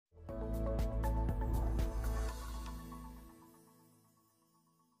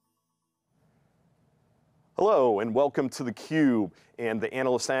Hello and welcome to theCUBE and the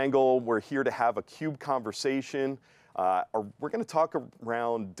Analyst Angle. We're here to have a CUBE conversation. We're going to talk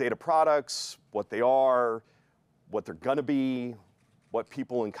around data products, what they are, what they're going to be, what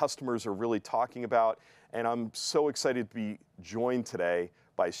people and customers are really talking about. And I'm so excited to be joined today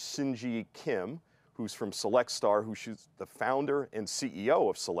by Shinji Kim, who's from SelectStar, who's the founder and CEO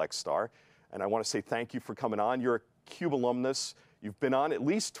of SelectStar. And I want to say thank you for coming on. You're a CUBE alumnus. You've been on at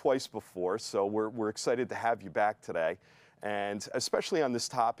least twice before, so we're excited to have you back today. And especially on this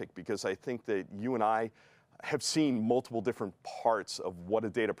topic, because I think that you and I have seen multiple different parts of what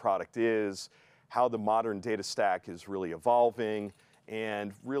a data product is, how the modern data stack is really evolving,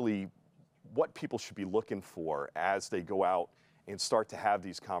 and really what people should be looking for as they go out and start to have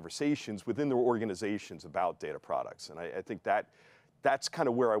these conversations within their organizations about data products. And I think that's kind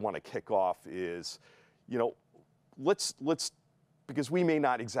of where I want to kick off is, you know, let's because we may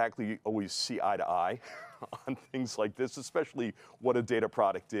not exactly always see eye to eye on things like this, especially what a data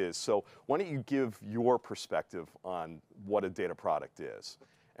product is. So why don't you give your perspective on what a data product is?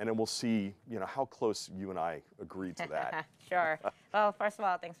 And then we'll see, you know, how close you and I agree to that. Sure. Well, first of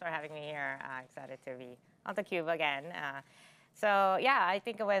all, thanks for having me here. Excited to be on theCUBE again. So yeah, I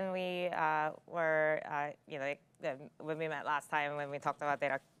think when we when we met last time, when we talked about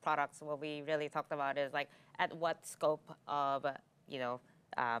data products, what we really talked about is like at what scope of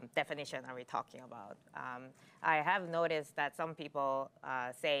definition are we talking about? I have noticed that some people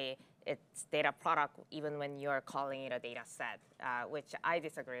say it's data product even when you're calling it a data set, which I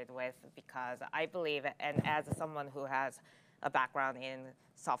disagreed with because I believe, and as someone who has a background in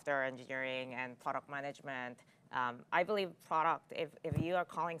software engineering and product management, I believe product, if you are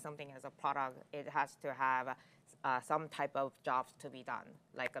calling something as a product, it has to have some type of jobs to be done,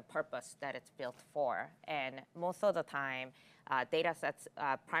 like a purpose that it's built for. And most of the time, data sets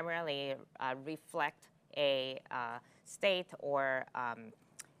primarily reflect a state or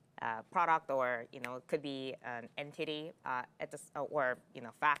product, or it could be an entity or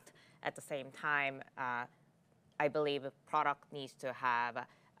fact. At the same time, I believe a product needs to have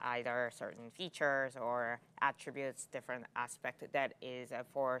either certain features or attributes, different aspect that is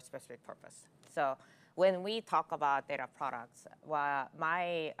for a specific purpose. So when we talk about data products, well,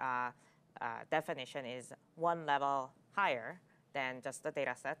 my definition is one level higher than just the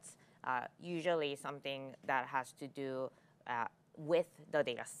data sets, usually something that has to do with the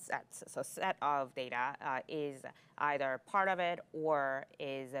data sets. So set of data is either part of it or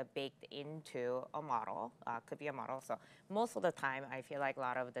is baked into a model, could be a model. So most of the time, I feel like a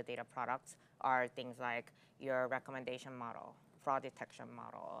lot of the data products are things like your recommendation model, fraud detection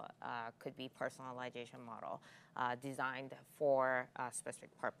model, could be personalization model, designed for a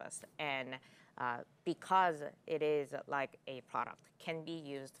specific purpose. And because it is like a product, can be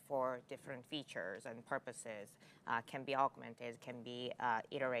used for different features and purposes, can be augmented, can be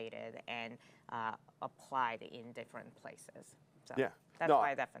iterated and applied in different places. So yeah. That's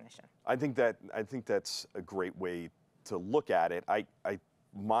my definition. I think that's a great way to look at it.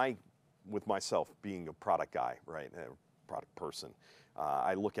 With myself being a product guy, right? Product person,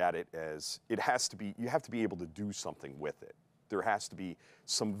 I look at it as you have to be able to do something with it. There has to be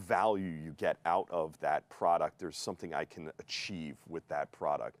some value you get out of that product. There's something I can achieve with that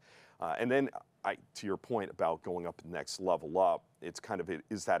product. And then to your point about going up the next level up, it's kind of,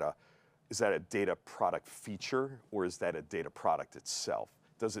 is that a data product feature or is that a data product itself?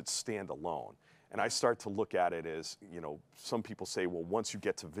 Does it stand alone? And I start to look at it as, some people say, well, once you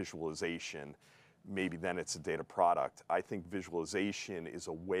get to visualization, maybe then it's a data product. I think visualization is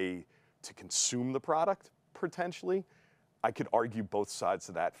a way to consume the product, potentially. I could argue both sides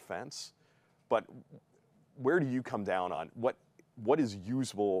of that fence, but where do you come down on what is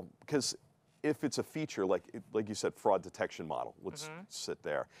usable? Because if it's a feature, like you said, fraud detection model, let's sit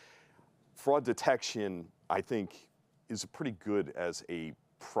there. Fraud detection, I think, is pretty good as a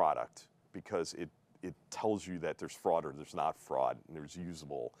product because it tells you that there's fraud or there's not fraud, and there's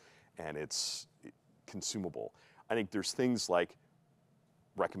usable, and it's consumable. I think there's things like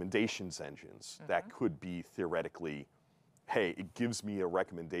recommendations engines that could be theoretically, hey, it gives me a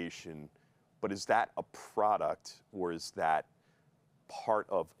recommendation, but is that a product or is that part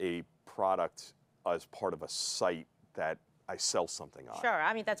of a product as part of a site that I sell something on? Sure,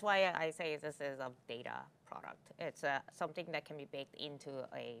 I mean, that's why I say this is a data product. It's something that can be baked into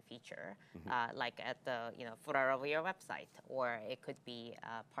a feature, like at the footer of your website, or it could be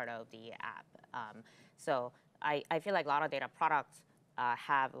part of the app. So I feel like a lot of data products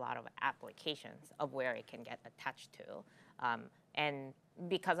have a lot of applications of where it can get attached to. And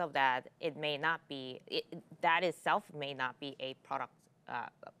because of that, it may not be, that itself may not be a product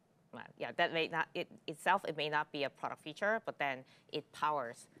Yeah, that may not, it may not be a product feature, but then it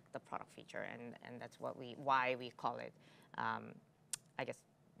powers the product feature, and that's why we call it, I guess,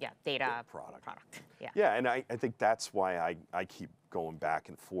 yeah, data product. Yeah. Yeah, and I think that's why I keep going back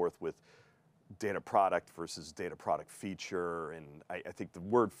and forth with data product versus data product feature, and I think the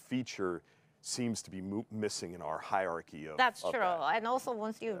word feature seems to be missing in our hierarchy of That's of true. that. And also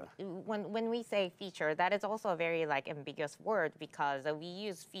when we say feature, that is also a very like ambiguous word, because we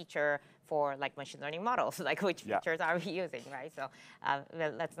use feature for like machine learning models, like which features are we using, right? So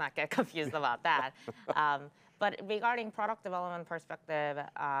let's not get confused about that. But regarding product development perspective,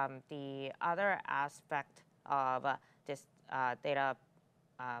 the other aspect of this data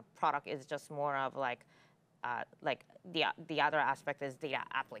product is just more of like the other aspect is data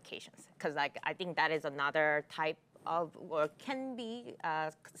applications, because like I think that is another type of, or can be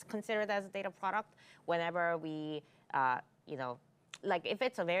considered as a data product whenever we you know, like if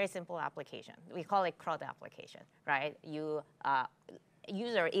it's a very simple application, we call it CRUD application, right?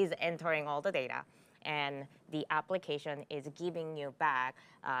 User is entering all the data, and the application is giving you back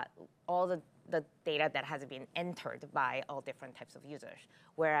all the data that has been entered by all different types of users.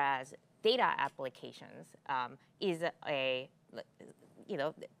 Whereas data applications is a, you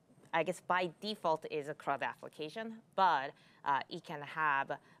know, I guess by default is a CRUD application, but it can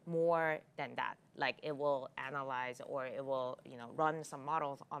have more than that. Like it will analyze, or it will, you know, run some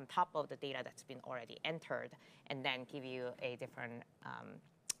models on top of the data that's been already entered, and then give you a different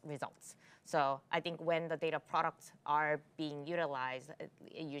results. So I think when the data products are being utilized, it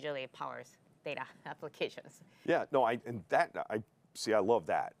usually powers data applications. Yeah, no, I love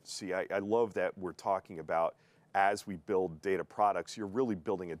that. See, I love that we're talking about, as we build data products, you're really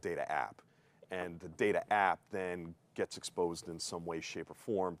building a data app. And the data app then gets exposed in some way, shape, or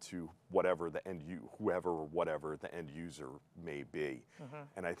form to whoever the end user may be.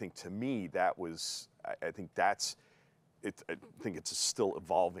 And I think to me, I think it's a still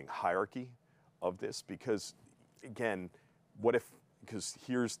evolving hierarchy of this, because again, because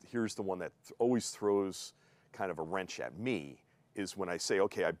here's the one that always throws kind of a wrench at me, is when I say,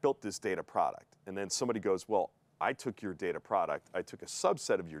 okay, I built this data product, and then somebody goes, well, I took your data product, I took a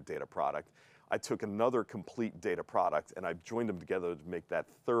subset of your data product, I took another complete data product, and I've joined them together to make that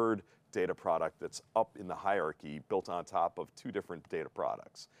third data product that's up in the hierarchy, built on top of two different data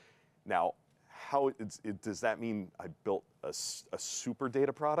products. Now, does that mean I built a super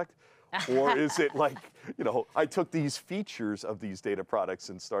data product? Or is it like, you know, I took these features of these data products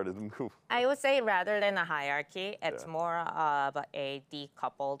and started to move? I would say rather than a hierarchy, it's more of a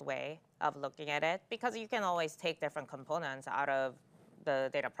decoupled way of looking at it, because you can always take different components out of the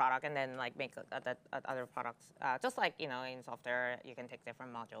data product and then like make other products. Just like, you know, in software, you can take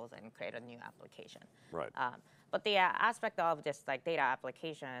different modules and create a new application. Right. But the aspect of this like data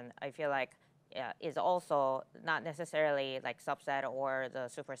application, I feel like is also not necessarily like subset or the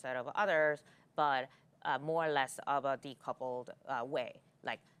superset of others, but more or less of a decoupled way.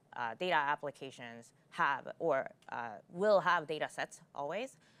 Like data applications have or will have data sets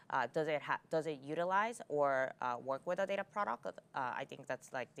always. Does it utilize or work with a data product? I think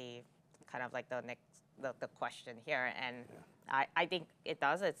that's like the kind of like the question here, and I think it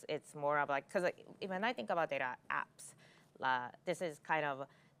does. It's more of like, because when I think about data apps, this is kind of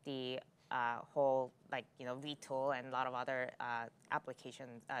the whole, like, you know, retool and a lot of other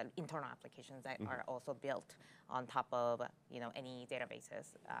applications, internal applications that are also built on top of, you know, any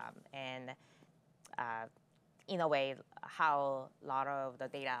databases, and in a way, how a lot of the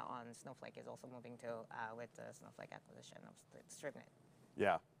data on Snowflake is also moving to with the Snowflake acquisition of Streamlit.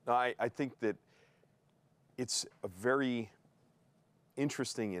 Yeah, no, I think that it's a very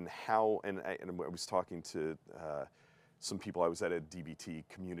interesting in how, and I was talking to some people. I was at a DBT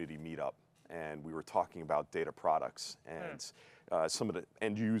community meetup, and we were talking about data products, and some of the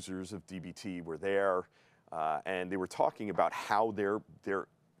end users of DBT were there, and they were talking about how they're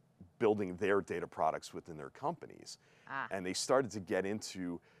building their data products within their companies. And they started to get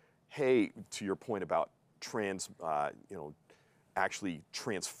into, hey, to your point about you know, actually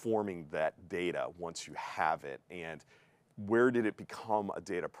transforming that data once you have it, and where did it become a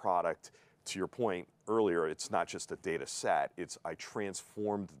data product? To your point earlier, it's not just a data set, it's I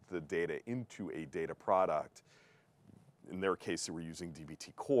transformed the data into a data product. In their case, they were using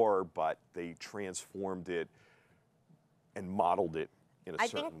DBT Core, but they transformed it and modeled it in a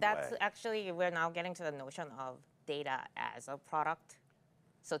certain way. I think that's actually, we're now getting to the notion of data as a product.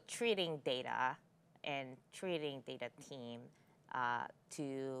 So treating data and treating data team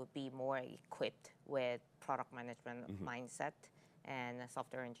to be more equipped with product management mindset and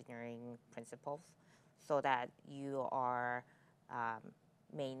software engineering principles, so that you are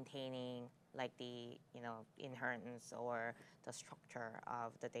maintaining like the inheritance or the structure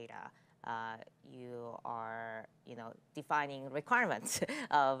of the data. You are defining requirements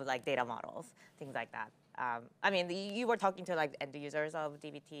of like data models, things like that. I mean, you were talking to like end users of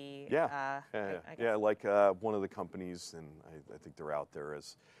DBT. Yeah, I guess. yeah. Like one of the companies, and I think they're out there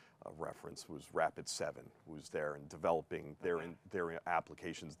as a reference, was Rapid7, who's there and developing their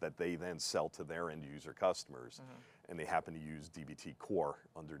applications that they then sell to their end user customers, and they happen to use DBT Core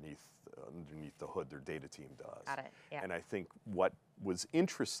underneath the hood. Their data team does. Got it. Yeah. And I think what was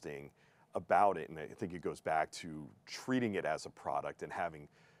interesting about it, and I think it goes back to treating it as a product and having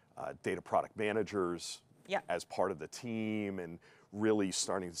data product managers as part of the team, and really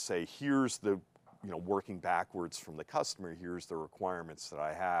starting to say, here's the, working backwards from the customer, here's the requirements that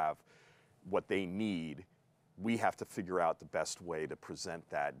I have, what they need. We have to figure out the best way to present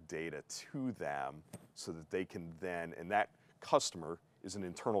that data to them so that they can then, and that customer is an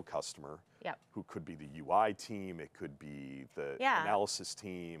internal customer who could be the UI team, it could be the analysis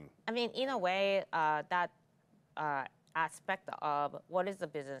team. I mean, in a way, that aspect of what is the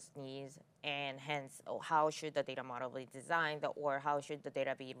business needs, and hence how should the data model be designed, or how should the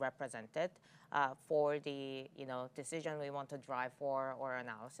data be represented for the decision we want to drive for, or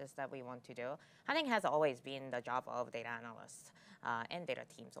analysis that we want to do, I think has always been the job of data analysts and data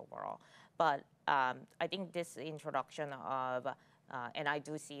teams overall. But I think this introduction of, and I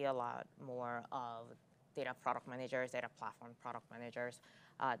do see a lot more of data product managers, data platform product managers.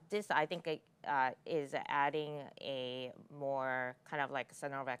 This, I think, is adding a more kind of like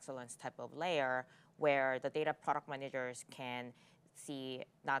center of excellence type of layer where the data product managers can see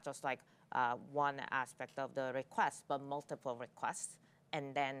not just like one aspect of the request, but multiple requests,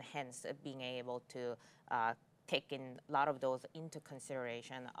 and then hence being able to take in a lot of those into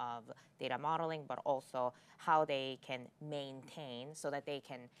consideration of data modeling, but also how they can maintain so that they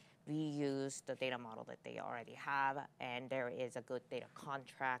can reuse the data model that they already have, and there is a good data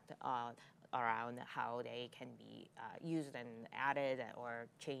contract around how they can be used and added or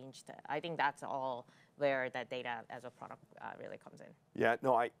changed. I think that's all where that data as a product really comes in. Yeah,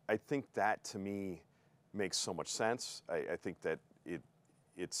 no, I think that to me makes so much sense. I think that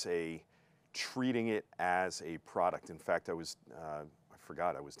it's treating it as a product. In fact, I was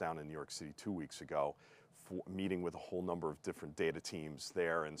down in New York City 2 weeks ago, meeting with a whole number of different data teams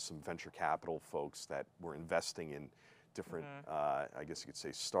there and some venture capital folks that were investing in different, I guess you could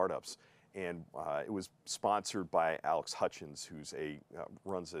say, startups. And it was sponsored by Alex Hutchins, who's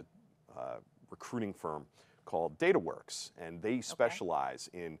runs a recruiting firm called DataWorks, and they specialize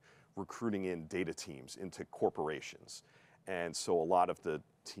in recruiting in data teams into corporations. And so a lot of the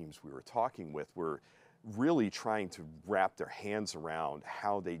teams we were talking with were really trying to wrap their hands around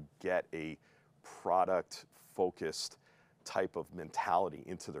how they get a product-focused type of mentality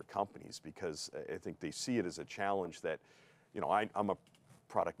into their companies, because I think they see it as a challenge that, I'm a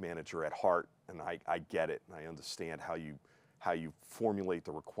product manager at heart, and I get it, and I understand how you formulate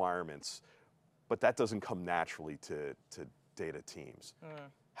the requirements, but that doesn't come naturally to data teams.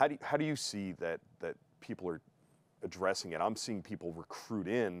 How do you see that people are addressing it? I'm seeing people recruit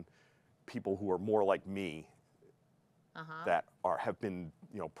in people who are more like me, that have been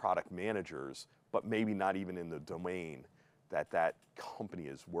product managers, but maybe not even in the domain that company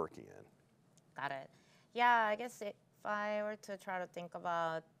is working in. Got it. Yeah, I guess if I were to try to think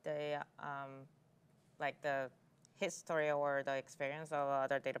about the like the history or the experience of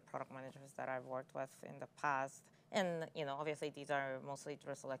other data product managers that I've worked with in the past, and obviously these are mostly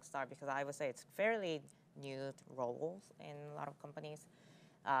through SelectStar, because I would say it's fairly new roles in a lot of companies.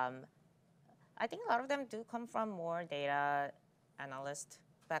 I think a lot of them do come from more data analyst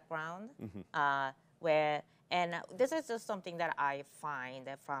background, and this is just something that I find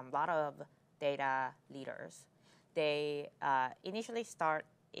from a lot of data leaders. They initially start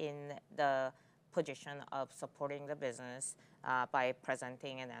in the position of supporting the business by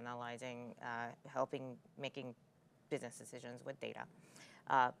presenting and analyzing, helping making business decisions with data.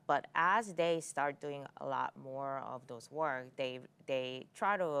 But as they start doing a lot more of those work, they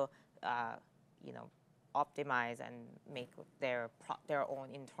try to optimize and make their own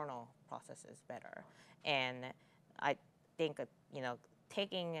internal processes better. And I think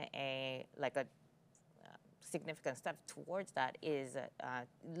taking a significant step towards that is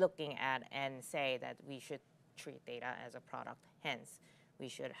looking at and say that we should treat data as a product. Hence, we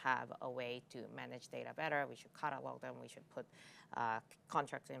should have a way to manage data better. We should catalog them. We should put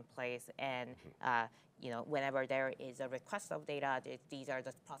contracts in place, and whenever there is a request of data, these are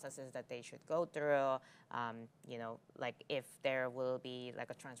the processes that they should go through. Like if there will be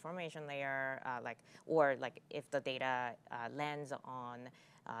like a transformation layer, or if the data lands on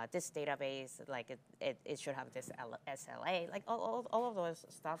this database, like it should have this SLA, like all of those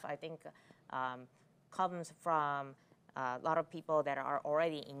stuff, I think comes from a lot of people that are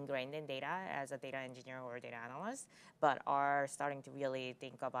already ingrained in data as a data engineer or data analyst, but are starting to really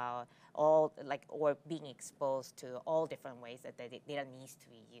think about or being exposed to all different ways that the data needs to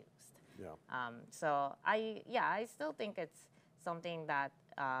be used. Yeah. So I still think it's something that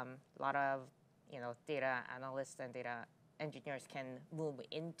a lot of data analysts and data engineers can move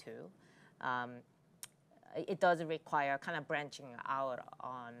into. It does require kind of branching out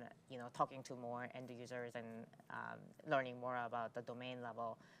on talking to more end users and learning more about the domain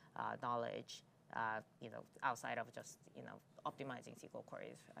level knowledge, outside of just optimizing SQL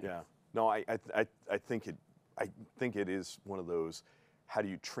queries. Yeah. No, I think it is one of those. How do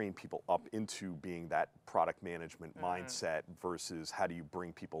you train people up into being that product management mindset versus how do you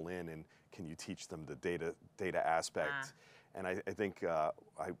bring people in and can you teach them the data aspect? And I think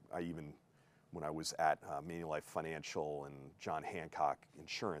I even, when I was at Manulife Financial and John Hancock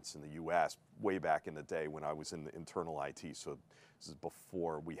Insurance in the U.S. way back in the day when I was in the internal IT, so this is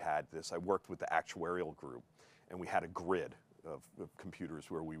before we had this, I worked with the actuarial group, and we had a grid of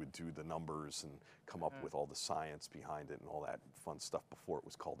computers where we would do the numbers and come up with all the science behind it and all that fun stuff before it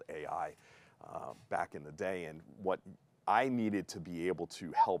was called AI back in the day. And what I needed to be able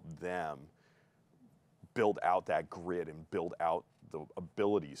to help them build out that grid and build out the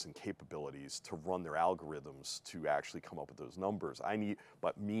abilities and capabilities to run their algorithms to actually come up with those numbers.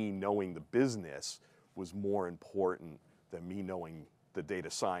 But me knowing the business was more important than me knowing the data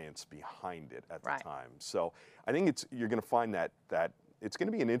science behind it at the time. So I think you're going to find that it's going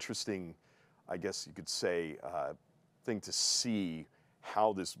to be an interesting, I guess you could say, thing to see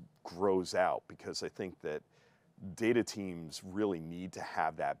how this grows out, because I think that data teams really need to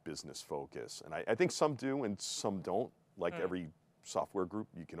have that business focus. And I think some do and some don't. Like every software group,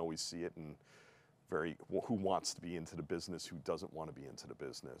 you can always see it in who wants to be into the business, who doesn't want to be into the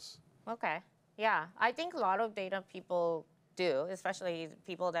business. Okay. Yeah. I think a lot of data people do, especially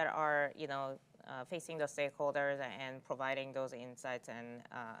people that are, facing the stakeholders and providing those insights and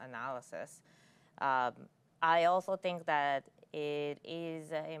analysis. I also think that it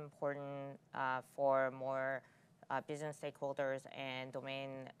is important for more business stakeholders and domain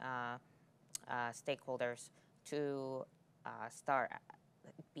stakeholders to start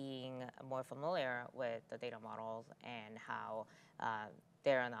being more familiar with the data models and how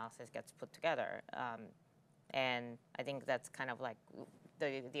their analysis gets put together. And I think that's kind of like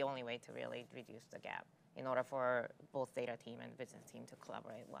the only way to really reduce the gap in order for both data team and business team to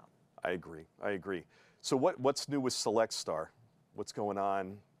collaborate well. I agree. So what's new with SelectStar? What's going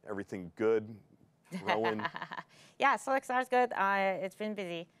on? Everything good? Growing? Yeah, SelectStar is good. It's been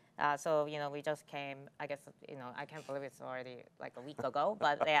busy. So we just came, I guess, I can't believe it's already like a week ago,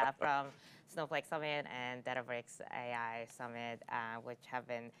 but yeah, from Snowflake Summit and Databricks AI Summit, which have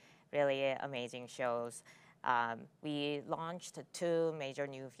been really amazing shows. We launched 2 major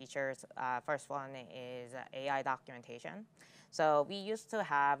new features. First one is AI documentation. So we used to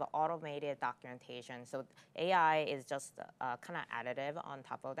have automated documentation. So AI is just kind of additive on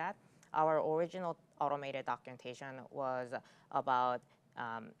top of that. Our original automated documentation was about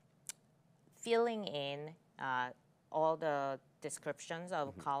filling in all the descriptions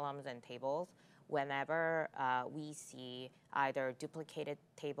of columns and tables whenever we see either duplicated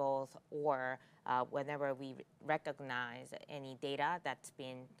tables or whenever we recognize any data that's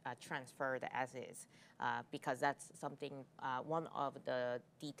been transferred as is, because that's something, one of the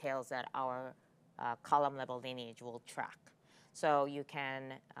details that our column level lineage will track. So you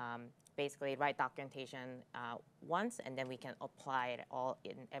can basically write documentation once, and then we can apply it all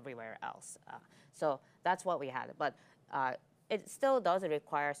in everywhere else. So that's what we had. But it still does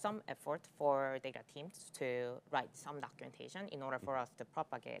require some effort for data teams to write some documentation in order for us to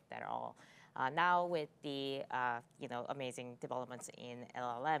propagate that all. Now with the amazing developments in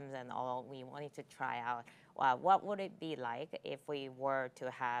LLMs and all, we wanted to try out what would it be like if we were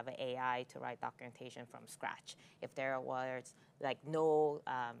to have AI to write documentation from scratch, if there was like no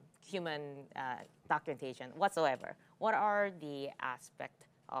human documentation whatsoever. What are the aspects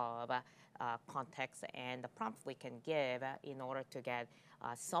of context and the prompts we can give in order to get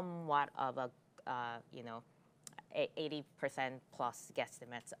somewhat of a 80% plus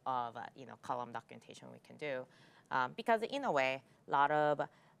guesstimates of column documentation we can do. Because in a way, a lot of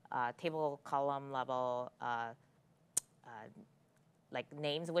table column level like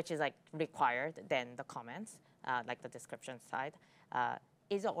names, which is like required than the comments, like the description side,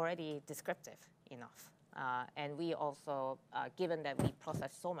 is already descriptive enough. And we also, given that we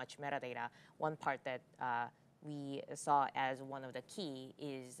process so much metadata, one part that we saw as one of the key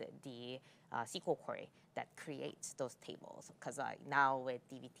is the SQL query that creates those tables. Because now with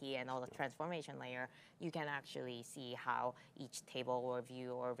DBT and all the transformation layer, you can actually see how each table or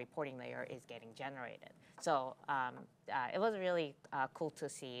view or reporting layer is getting generated. So it was really cool to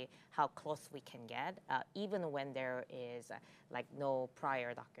see how close we can get, even when there is like no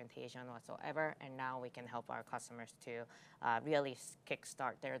prior documentation whatsoever. And now we can help our customers to really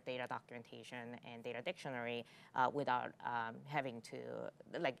kickstart their data documentation and data dictionary without having to,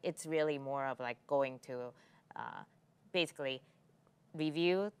 like, it's really more of like going to basically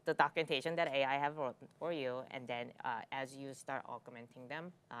review the documentation that AI have wrote for you, and then as you start augmenting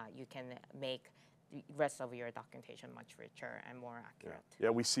them, you can make the rest of your documentation much richer and more accurate. Yeah,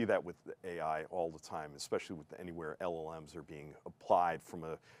 we see that with AI all the time, especially with anywhere LLMs are being applied from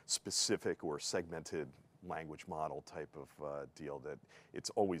a specific or segmented language model type of deal, that it's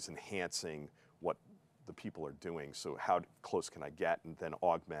always enhancing what the people are doing. So how close can I get, and then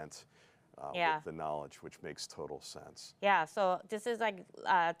augment with the knowledge, which makes total sense. Yeah, so this is like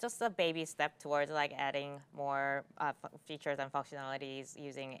just a baby step towards like adding more features and functionalities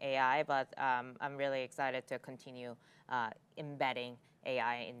using AI, but I'm really excited to continue embedding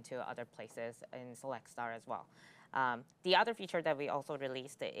AI into other places in SelectStar as well. The other feature that we also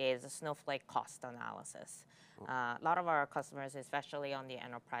released is Snowflake cost analysis. A lot of our customers, especially on the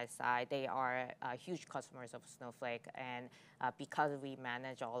enterprise side, they are huge customers of Snowflake, and because we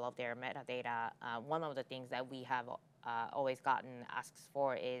manage all of their metadata, one of the things that we have always gotten asks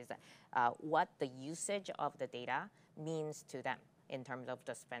for is what the usage of the data means to them in terms of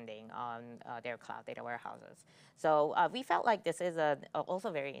the spending on their cloud data warehouses. So we felt like this is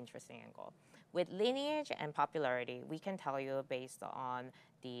also very interesting angle. With lineage and popularity, we can tell you based on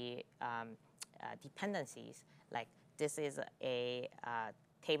the dependencies, like this is a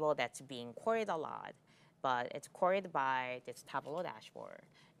table that's being queried a lot, but it's queried by this Tableau dashboard.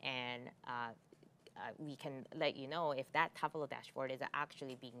 And we can let you know if that Tableau dashboard is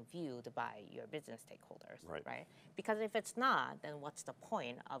actually being viewed by your business stakeholders, right? Because if it's not, then what's the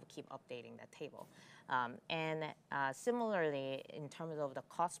point of keep updating that table? And similarly, in terms of the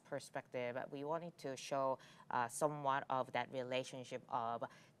cost perspective, we wanted to show somewhat of that relationship of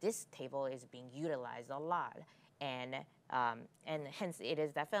this table is being utilized a lot, and hence it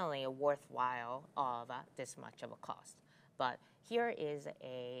is definitely worthwhile of this much of a cost. But here is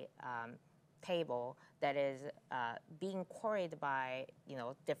a table that is being queried by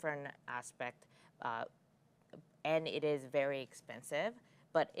different aspect, and it is very expensive.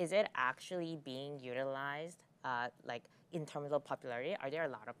 But is it actually being utilized like in terms of popularity? Are there a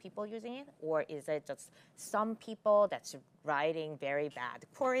lot of people using it, or is it just some people that's writing very bad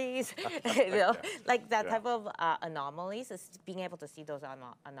queries? Like that type of anomalies. Is being able to see those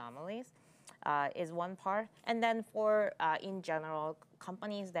anomalies is one part. And then for in general,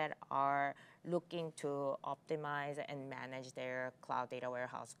 companies that are looking to optimize and manage their cloud data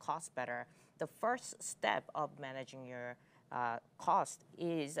warehouse costs better, the first step of managing your cost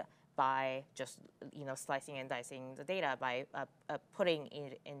is by just slicing and dicing the data, by putting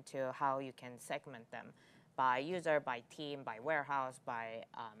it into how you can segment them by user, by team, by warehouse, by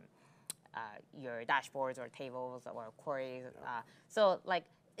your dashboards or tables or queries. So like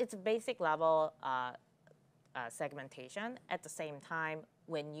it's basic level segmentation. At the same time,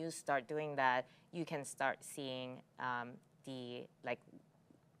 when you start doing that, you can start seeing the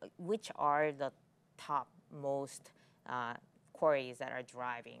which are the top most queries that are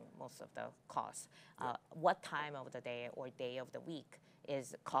driving most of the costs. What time of the day or day of the week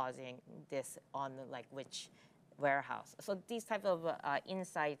is causing this on which warehouse? So these type of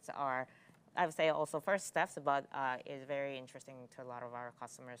insights are, I would say, also first steps, but is very interesting to a lot of our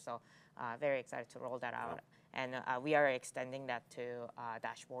customers. So very excited to roll that out. And we are extending that to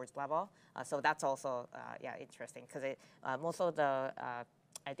dashboards level. So that's also interesting, because most of the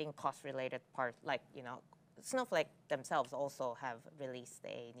I think cost-related part, Snowflake themselves also have released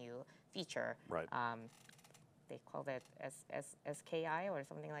a new feature. Right. They called it SKI or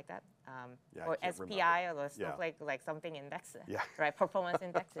something like that, or SPI or Snowflake something index, Yeah. right? Performance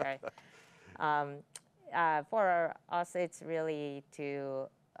index, right? For us, it's really to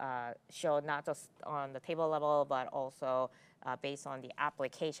show not just on the table level, but also based on the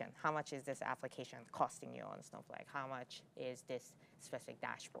application. How much is this application costing you on Snowflake? How much is this specific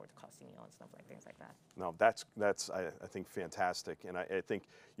dashboard costing you on Snowflake? Things like that. No, that's I think fantastic, and I think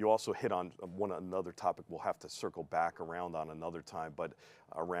you also hit on another topic we'll have to circle back around on another time, but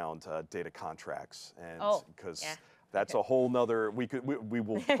around data contracts, and because. Yeah. That's a whole nother, we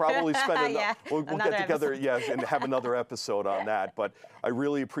will probably spend, we'll get together, yes, and have another episode on that. But I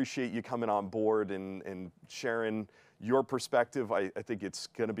really appreciate you coming on board and sharing your perspective. I think it's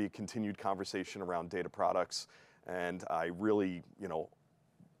going to be a continued conversation around data products. And I really,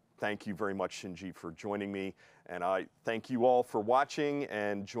 thank you very much, Shinji, for joining me. And I thank you all for watching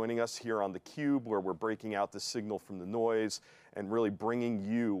and joining us here on theCUBE, where we're breaking out the signal from the noise and really bringing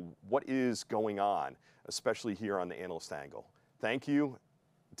you what is going on, especially here on the Analyst Angle. Thank you.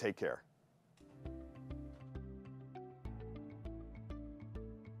 Take care.